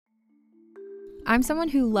I'm someone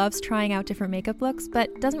who loves trying out different makeup looks,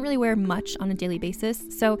 but doesn't really wear much on a daily basis,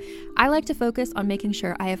 so I like to focus on making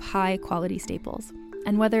sure I have high quality staples.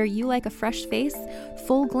 And whether you like a fresh face,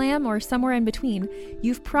 full glam, or somewhere in between,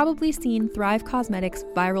 you've probably seen Thrive Causemetics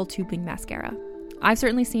Viral Tubing Mascara. I've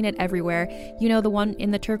certainly seen it everywhere. You know, the one in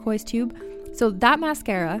the turquoise tube? So that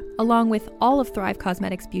mascara, along with all of Thrive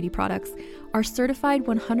Causemetics beauty products, are certified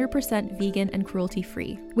 100% vegan and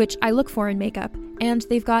cruelty-free, which I look for in makeup, and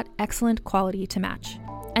they've got excellent quality to match.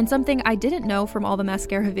 And something I didn't know from all the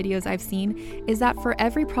mascara videos I've seen is that for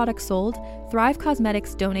every product sold, Thrive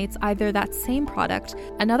Causemetics donates either that same product,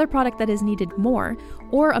 another product that is needed more,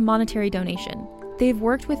 or a monetary donation. They've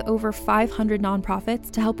worked with over 500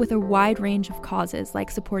 nonprofits to help with a wide range of causes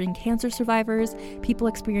like supporting cancer survivors, people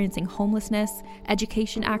experiencing homelessness,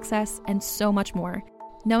 education access, and so much more.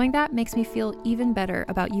 Knowing that makes me feel even better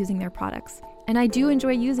about using their products. And I do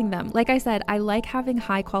enjoy using them. Like I said, I like having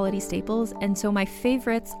high quality staples, and so my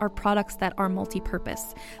favorites are products that are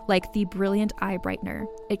multi-purpose, like the Brilliant Eye Brightener.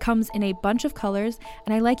 It comes in a bunch of colors,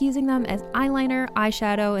 and I like using them as eyeliner,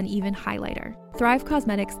 eyeshadow, and even highlighter. Thrive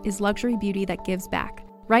Causemetics is luxury beauty that gives back.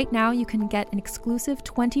 Right now, you can get an exclusive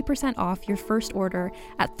 20% off your first order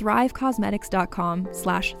at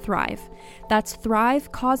thrivecausemetics.com/thrive. That's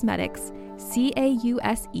Thrive Causemetics,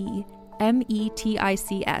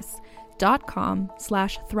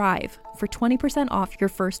 CAUSEMETICS.com/thrive for 20% off your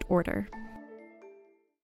first order.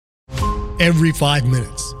 Every 5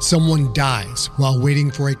 minutes, someone dies while waiting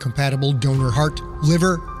for a compatible donor heart,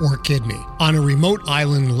 liver, or kidney. On a remote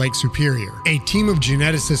island in Lake Superior, a team of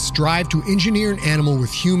geneticists strive to engineer an animal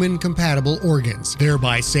with human-compatible organs,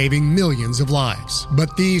 thereby saving millions of lives.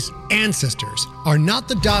 But these ancestors are not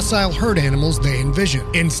the docile herd animals they envision.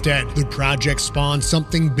 Instead, the project spawns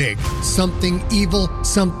something big, something evil,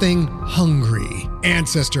 something hungry.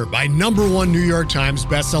 Ancestor by #1 New York Times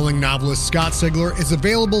bestselling novelist Scott Sigler is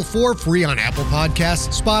available for free on Apple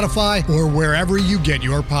Podcasts, Spotify, or wherever you get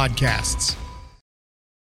your podcasts.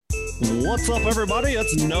 What's up, everybody?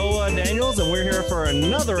 It's Noah Daniels, and we're here for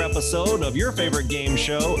another episode of your favorite game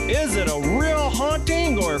show, Is It a Real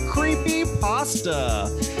Haunting or Creepy Pasta?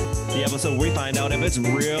 The episode we find out if it's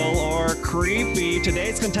real or creepy.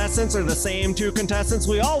 Today's contestants are the same two contestants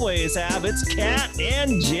we always have. It's Kat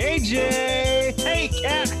and JJ. Hey,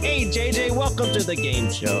 Kat. Hey, JJ. Welcome to the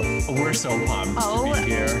game show. We're so pumped to be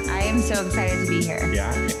here. I am so excited to be here.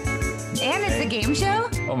 Yeah. And it's a game show?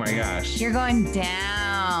 Oh my gosh. You're going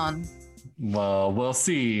down. Well, we'll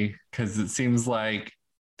see, because it seems like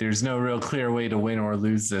there's no real clear way to win or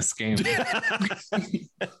lose this game.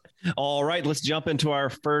 All right, let's jump into our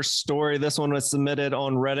first story. This one was submitted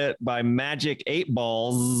on Reddit by Magic 8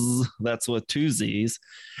 Balls. That's with 2 Z's.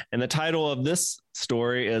 And the title of this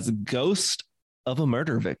story is Ghost of a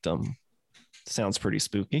Murder Victim. Sounds pretty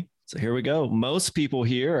spooky. So here we go. Most people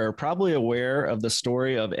here are probably aware of the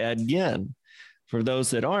story of Ed Gein. For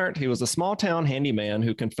those that aren't, he was a small town handyman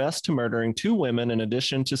who confessed to murdering 2 women in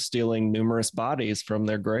addition to stealing numerous bodies from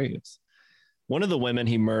their graves. One of the women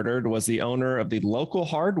he murdered was the owner of the local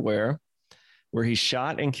hardware where he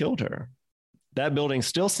shot and killed her. That building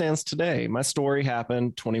still stands today. My story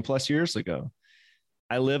happened 20 plus years ago.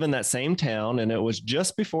 I live in that same town, and it was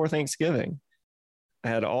just before Thanksgiving. I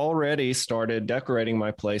had already started decorating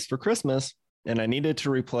my place for Christmas, and I needed to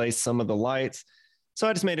replace some of the lights. So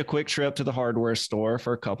I just made a quick trip to the hardware store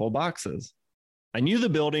for a couple boxes. I knew the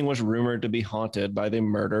building was rumored to be haunted by the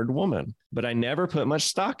murdered woman, but I never put much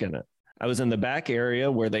stock in it. I was in the back area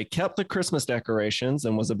where they kept the Christmas decorations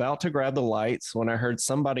and was about to grab the lights when I heard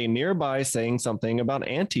somebody nearby saying something about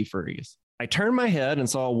antifreeze. I turned my head and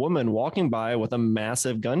saw a woman walking by with a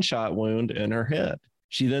massive gunshot wound in her head.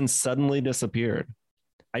 She then suddenly disappeared.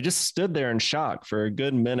 I just stood there in shock for a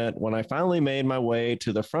good minute when I finally made my way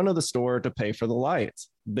to the front of the store to pay for the lights.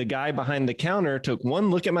 The guy behind the counter took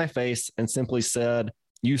one look at my face and simply said,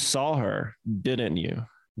 "You saw her, didn't you?"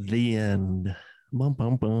 The end. Bum,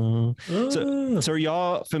 bum, bum. So are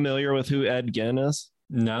y'all familiar with who Ed Gein is?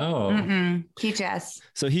 No. Teach us.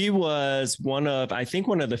 So he was one of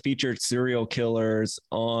the featured serial killers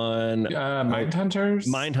on Mindhunters?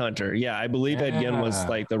 Mindhunter. Yeah, I believe Ed Gein was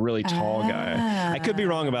like the really tall guy. I could be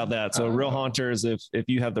wrong about that. So Real Haunters, if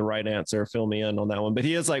you have the right answer, fill me in on that one. But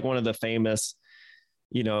he is like one of the famous,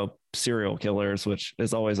 serial killers, which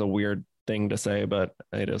is always a weird thing to say, but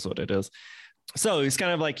it is what it is. So he's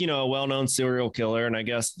kind of like, a well-known serial killer. And I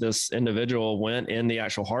guess this individual went in the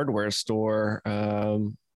actual hardware store,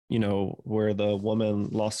 where the woman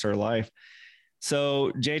lost her life.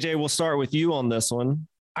 So JJ, we'll start with you on this one.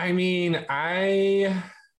 I mean, I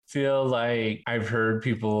feel like I've heard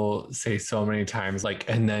people say so many times, like,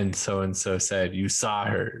 and then so and so said, you saw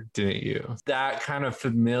her, didn't you? That kind of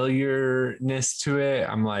familiarness to it,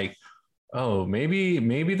 I'm like, oh,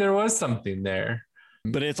 maybe there was something there.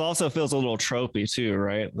 But it also feels a little tropey too,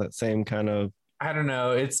 right? That same kind of. I don't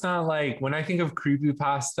know. It's not like when I think of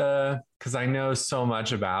creepypasta, because I know so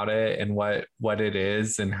much about it and what it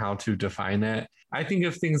is and how to define it. I think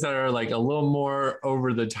of things that are like a little more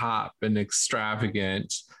over the top and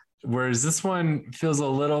extravagant, whereas this one feels a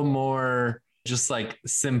little more just like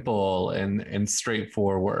simple and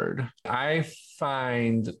straightforward. I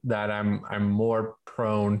find that I'm more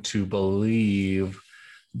prone to believe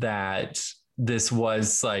that this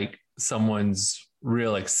was like someone's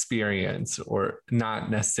real experience, or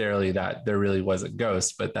not necessarily that there really was a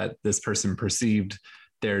ghost, but that this person perceived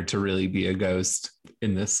there to really be a ghost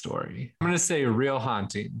in this story. I'm going to say real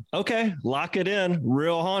haunting. Okay, lock it in.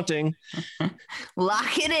 Real haunting.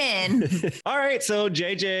 Lock it in. All right, so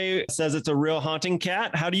JJ says it's a real haunting.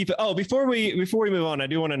 Cat, how do you feel? Oh, before we move on, I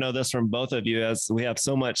do want to know this from both of you, as we have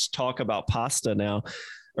so much talk about pasta now.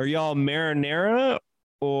 Are y'all marinara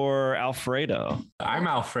or Alfredo? I'm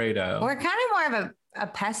Alfredo. We're kind of more of a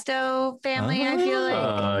pesto family, I feel like.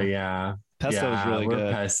 Oh, yeah. Pesto is really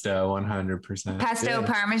good. Pesto, 100%. Pesto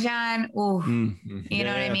Parmesan. Ooh, you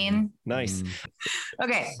know what I mean? Nice.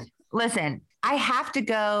 Okay, listen, I have to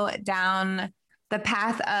go down the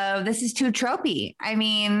path of this is too tropey. I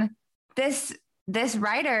mean, this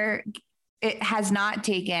writer, it has not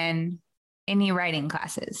taken any writing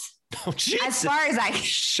classes. Oh, Jesus. As far as I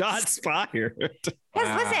shots fired.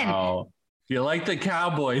 Because listen, you like the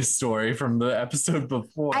cowboy story from the episode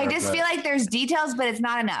before. I just feel like there's details, but it's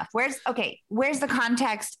not enough. Where's the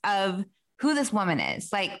context of who this woman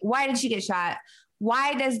is? Like, why did she get shot?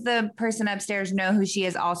 Why does the person upstairs know who she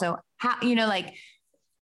is also? How, like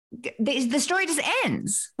the story just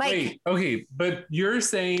ends. Like, wait, okay, but you're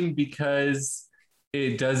saying because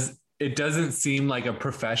it doesn't seem like a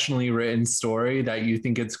professionally written story that you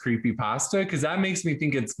think it's creepypasta? Because that makes me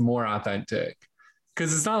think it's more authentic.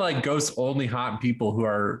 Because it's not like ghosts only haunt people who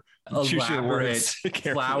are elaborate,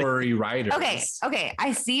 flowery writers. Okay.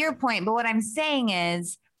 I see your point. But what I'm saying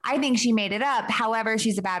is, I think she made it up. However,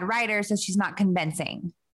 she's a bad writer, so she's not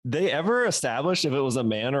convincing. They ever established if it was a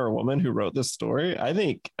man or a woman who wrote this story? I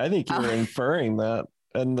think you were inferring that.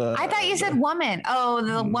 And I thought you said woman. Oh,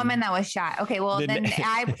 the woman that was shot. Okay, well then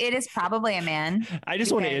it is probably a man. I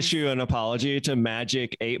just want to issue an apology to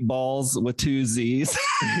Magic 8 Balls with 2 Z's.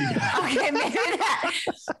 Okay, maybe that.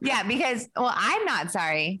 Yeah, because I'm not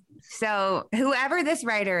sorry. So whoever this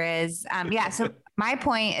writer is, So my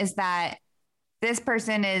point is that this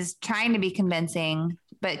person is trying to be convincing,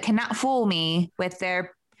 but cannot fool me with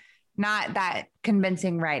their not that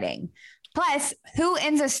convincing writing. Plus, who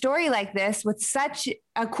ends a story like this with such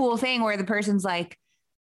a cool thing where the person's like,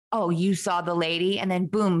 oh, you saw the lady, and then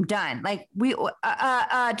boom, done. Like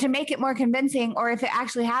to make it more convincing, or if it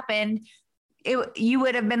actually happened, you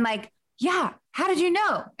would have been like, yeah, how did you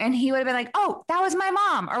know? And he would have been like, oh, that was my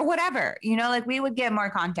mom or whatever. Like we would get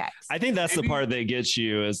more context. I think that's the part that gets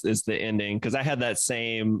you is the ending. Cause I had I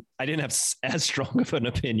didn't have as strong of an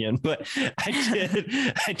opinion, but I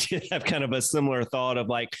did have kind of a similar thought of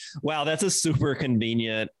like, wow, that's a super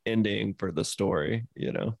convenient ending for the story,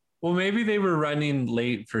 Well, maybe they were running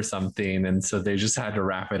late for something. And so they just had to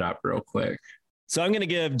wrap it up real quick. So I'm going to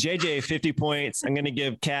give JJ 50 points. I'm going to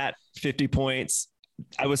give Kat 50 points.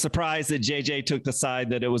 I was surprised that JJ took the side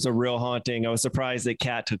that it was a real haunting. I was surprised that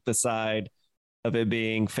Kat took the side of it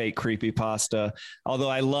being fake creepypasta. Although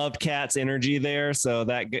I loved Kat's energy there. So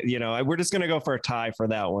that, we're just going to go for a tie for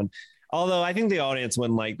that one. Although I think the audience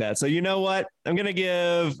wouldn't like that. So you know what? I'm going to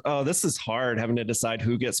give, this is hard having to decide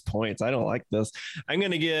who gets points. I don't like this. I'm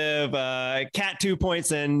going to give Kat 2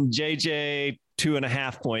 points and JJ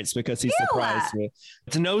 2.5 points because he surprised me.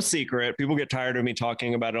 It's no secret. People get tired of me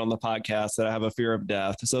talking about it on the podcast that I have a fear of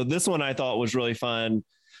death. So this one I thought was really fun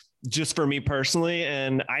just for me personally.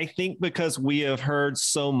 And I think because we have heard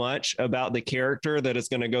so much about the character that is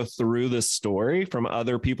going to go through this story from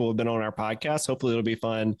other people who have been on our podcast, hopefully it'll be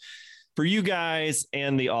fun for you guys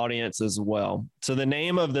and the audience as well. So the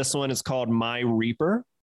name of this one is called My Reaper.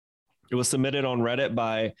 It was submitted on Reddit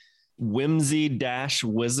by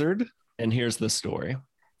Whimsy-Wizard. And here's the story.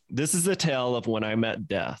 This is a tale of when I met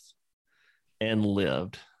death and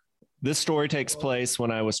lived. This story takes place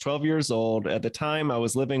when I was 12 years old. At the time, I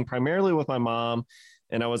was living primarily with my mom,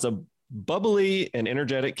 and I was a bubbly and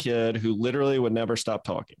energetic kid who literally would never stop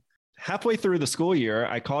talking. Halfway through the school year,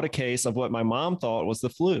 I caught a case of what my mom thought was the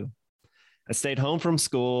flu. I stayed home from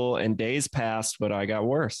school, and days passed, but I got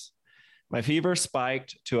worse. My fever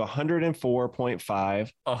spiked to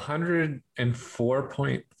 104.5.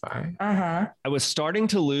 104.5? Uh-huh. I was starting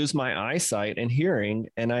to lose my eyesight and hearing,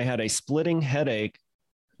 and I had a splitting headache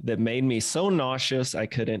that made me so nauseous I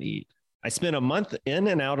couldn't eat. I spent a month in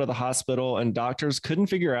and out of the hospital, and doctors couldn't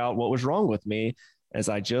figure out what was wrong with me as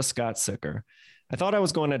I just got sicker. I thought I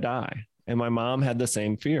was going to die, and my mom had the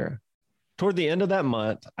same fear. Toward the end of that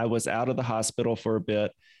month, I was out of the hospital for a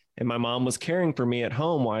bit, and my mom was caring for me at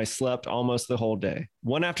home while I slept almost the whole day.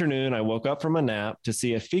 One afternoon, I woke up from a nap to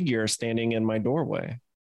see a figure standing in my doorway.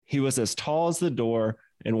 He was as tall as the door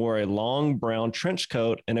and wore a long brown trench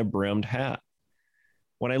coat and a brimmed hat.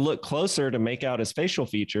 When I looked closer to make out his facial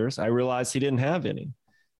features, I realized he didn't have any.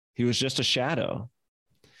 He was just a shadow.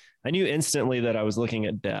 I knew instantly that I was looking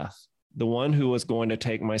at death, the one who was going to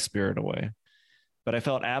take my spirit away. But I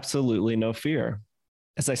felt absolutely no fear.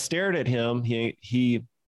 As I stared at him, he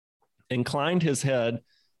inclined his head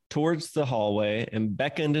towards the hallway and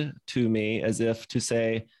beckoned to me as if to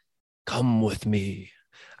say, "Come with me."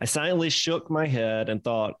 I silently shook my head and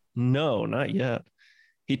thought, no, not yet.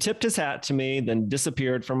 He tipped his hat to me, then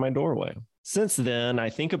disappeared from my doorway. Since then, I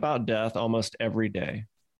think about death almost every day.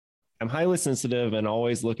 I'm highly sensitive and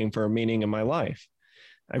always looking for a meaning in my life.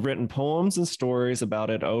 I've written poems and stories about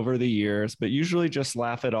it over the years, but usually just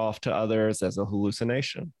laugh it off to others as a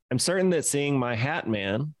hallucination. I'm certain that seeing my hat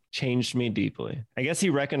man changed me deeply. I guess he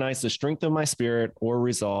recognized the strength of my spirit or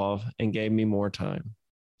resolve and gave me more time.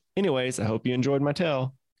 Anyways, I hope you enjoyed my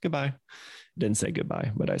tale. Goodbye. Didn't say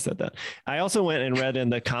goodbye, but I said that. I also went and read in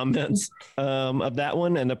the comments of that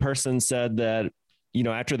one, and the person said that, you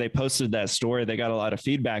know, after they posted that story, they got a lot of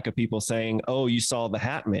feedback of people saying, "Oh, you saw the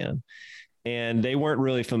Hat Man," and they weren't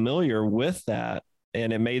really familiar with that.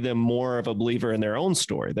 And it made them more of a believer in their own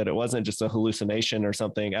story, that it wasn't just a hallucination or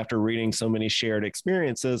something after reading so many shared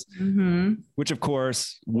experiences, which of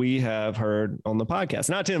course we have heard on the podcast.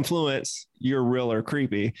 Not to influence your real or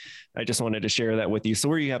creepy. I just wanted to share that with you. So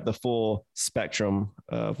where you have the full spectrum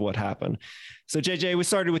of what happened. So JJ, we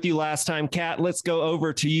started with you last time. Kat, let's go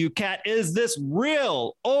over to you. Kat, is this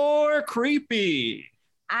real or creepy?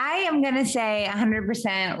 I am going to say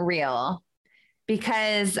 100% real,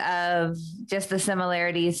 because of just the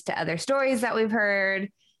similarities to other stories that we've heard,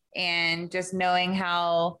 and just knowing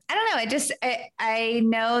how, I don't know, I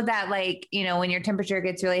know that, like, you know, when your temperature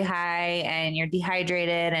gets really high and you're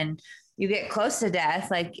dehydrated and you get close to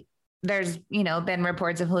death, like there's, you know, been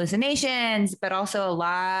reports of hallucinations, but also a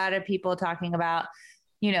lot of people talking about,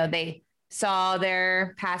 you know, they saw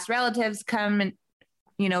their past relatives come and,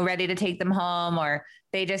 you know, ready to take them home, or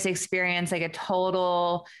they just experienced like a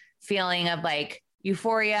total feeling of like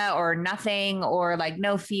euphoria or nothing, or like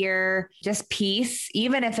no fear, just peace,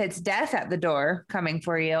 even if it's death at the door coming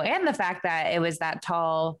for you. And the fact that it was that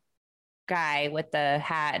tall guy with the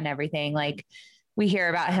hat and everything, like we hear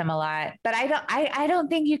about him a lot, but I don't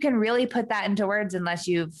think you can really put that into words unless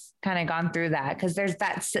you've kind of gone through that. Cause there's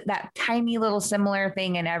that tiny little similar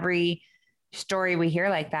thing in every story we hear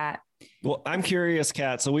like that. Well, I'm curious,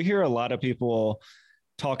 Kat. So we hear a lot of people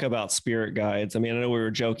talk about spirit guides. I mean, I know we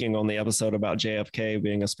were joking on the episode about JFK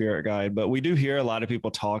being a spirit guide, but we do hear a lot of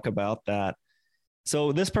people talk about that.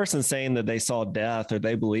 So this person saying that they saw death, or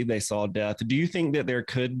they believe they saw death, do you think that there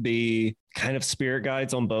could be kind of spirit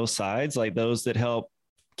guides on both sides, like those that help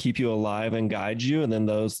keep you alive and guide you, and then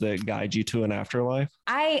those that guide you to an afterlife?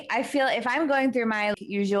 I feel if I'm going through my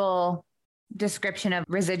usual description of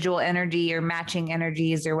residual energy or matching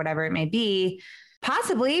energies or whatever it may be,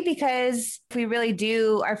 possibly, because if we really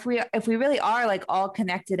do, or if we really are like all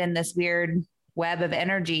connected in this weird web of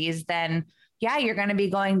energies, then yeah, you're going to be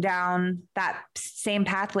going down that same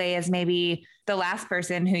pathway as maybe the last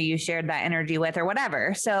person who you shared that energy with or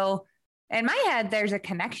whatever. So in my head, there's a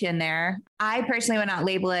connection there. I personally would not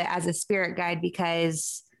label it as a spirit guide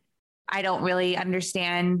because I don't really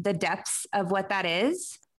understand the depths of what that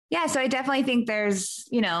is. Yeah. So I definitely think there's,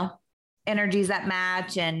 you know, energies that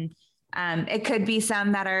match, and it could be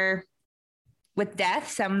some that are with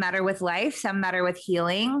death, some that are with life, some that are with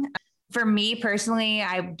healing. For me personally,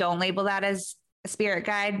 I don't label that as a spirit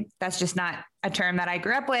guide. That's just not a term that I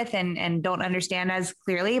grew up with and don't understand as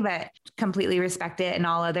clearly, but completely respect it in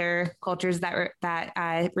all other cultures that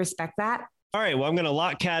respect that. All right. Well, I'm going to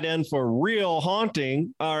lock Kat in for real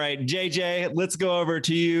haunting. All right, JJ, let's go over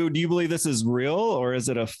to you. Do you believe this is real, or is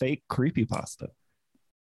it a fake creepypasta?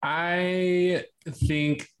 I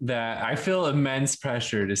think that I feel immense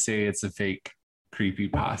pressure to say it's a fake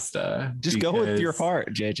creepypasta. Just go with your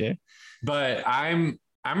heart, JJ. But I'm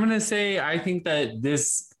going to say I think that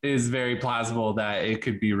this is very plausible that it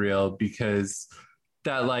could be real, because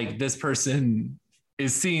that, like, this person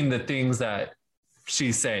is seeing the things that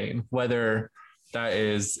she's saying, whether that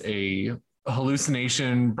is a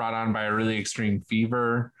hallucination brought on by a really extreme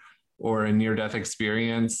fever or a near-death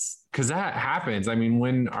experience, because that happens. I mean,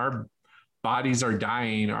 when our bodies are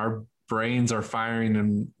dying, our brains are firing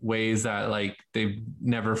in ways that like they've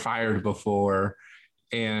never fired before.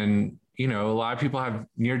 And, you know, a lot of people have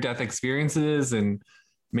near-death experiences, and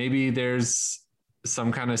maybe there's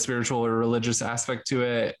some kind of spiritual or religious aspect to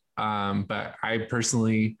it. But I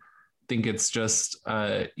personally think it's just,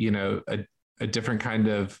 you know, a different kind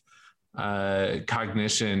of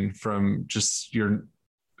cognition from just your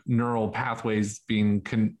neural pathways being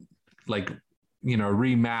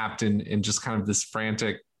remapped in just kind of this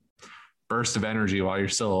frantic burst of energy while you're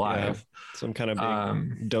still alive. Yeah, some kind of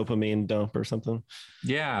big dopamine dump or something.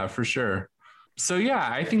 Yeah, for sure. So yeah,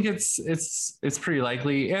 I think it's pretty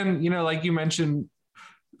likely. And, you know, like you mentioned,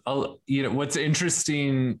 you know, what's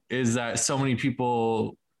interesting is that so many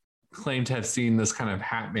people claim to have seen this kind of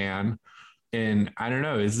Hat Man. And I don't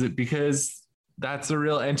know, is it because that's a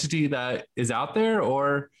real entity that is out there,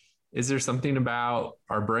 or is there something about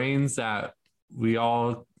our brains that we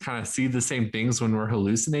all kind of see the same things when we're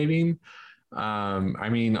hallucinating? I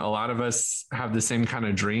mean, a lot of us have the same kind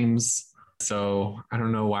of dreams. So I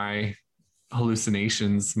don't know why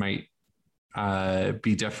hallucinations might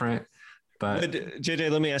be different. But JJ,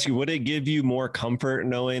 let me ask you, would it give you more comfort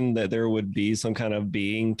knowing that there would be some kind of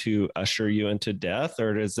being to usher you into death,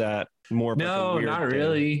 or is that more? No, not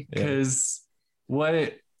really. Because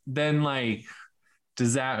then like,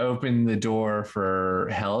 does that open the door for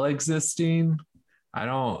hell existing? I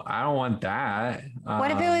don't want that. What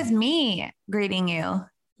if it was me greeting you?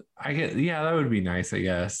 That would be nice, I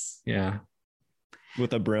guess. Yeah.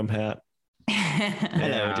 With a brim hat.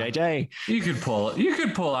 Hello, JJ. You could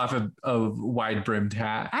pull off a wide brimmed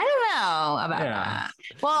hat. I don't know about that.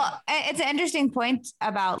 Well, it's an interesting point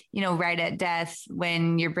about, you know, right at death,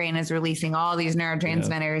 when your brain is releasing all these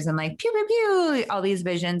neurotransmitters and like pew, pew, pew, all these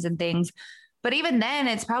visions and things. But even then,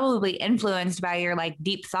 it's probably influenced by your like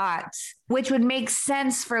deep thoughts, which would make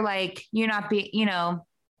sense for like you not be, you know,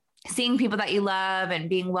 seeing people that you love and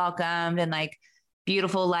being welcomed and like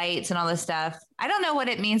beautiful lights and all this stuff. I don't know what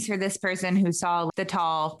it means for this person who saw the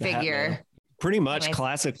tall figure. Pretty much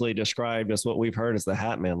classically described as what we've heard as the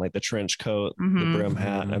Hat Man, like the trench coat, the brim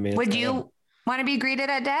hat. I mean, would you want to be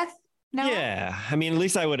greeted at death? No. Yeah. I mean, at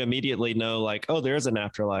least I would immediately know like, oh, there's an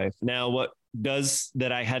afterlife. Now, what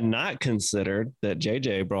that I had not considered that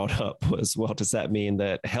JJ brought up was, well, does that mean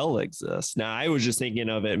that hell exists? Now, I was just thinking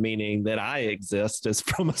of it meaning that I exist as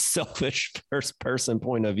from a selfish first person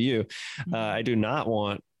point of view. I do not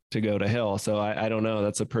want to go to hell. So I don't know.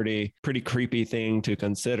 That's a pretty creepy thing to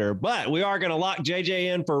consider, but we are going to lock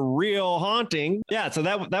JJ in for real haunting. Yeah. So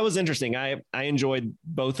that was interesting. I enjoyed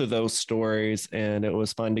both of those stories, and it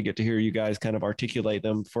was fun to get to hear you guys kind of articulate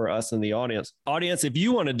them for us in the audience. If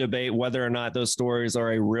you want to debate whether or not those stories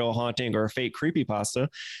are a real haunting or a fake creepypasta,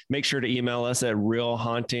 make sure to email us at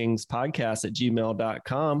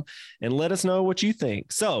realhauntingspodcast@gmail.com and let us know what you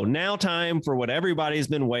think. So now time for what everybody's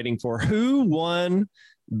been waiting for. Who won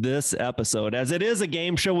this episode? As it is a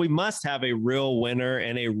game show, we must have a real winner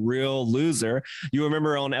and a real loser. You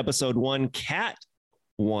remember on episode 1, Kat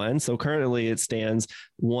won. So currently it stands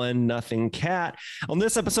 1-0 Kat. On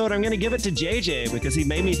this episode, I'm going to give it to JJ because he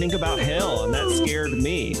made me think about hell, and that scared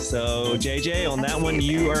me. So JJ, on that one,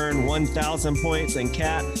 you earn 1,000 points, and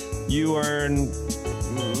Kat, you earn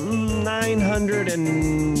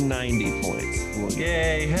 990 points.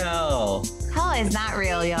 Yay, hell. Hell is not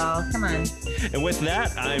real, y'all. Come on. And with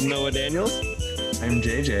that, I'm Noah Daniels. I'm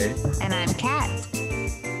JJ. And I'm Kat.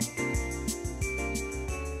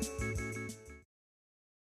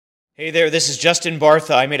 Hey there, this is Justin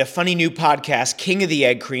Bartha. I made a funny new podcast, King of the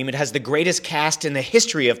Egg Cream. It has the greatest cast in the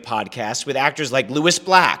history of podcasts with actors like Louis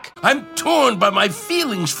Black. I'm torn by my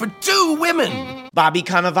feelings for 2 women. Bobby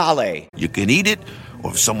Cannavale. You can eat it,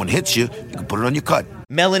 or if someone hits you, you can put it on your cut.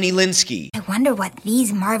 Melanie Linsky. I wonder what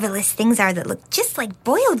these marvelous things are that look just like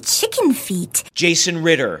boiled chicken feet. Jason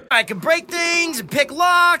Ritter. I can break things and pick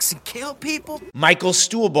locks and kill people. Michael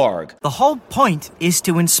Stuhlbarg. The whole point is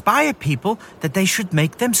to inspire people that they should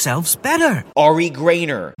make themselves better. Ari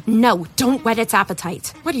Grainer. No, don't whet its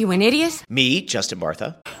appetite. What are you, an idiot? Me, Justin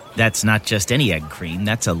Bartha. That's not just any egg cream,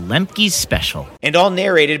 that's a Lemke's special. And all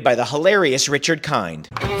narrated by the hilarious Richard Kind.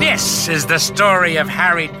 This is the story of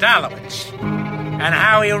Harry Dalowitz and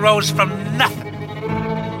how he rose from nothing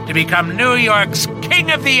to become New York's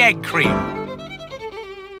King of the Egg Cream.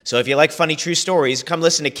 So if you like funny true stories, come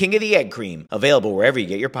listen to King of the Egg Cream, available wherever you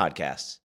get your podcasts.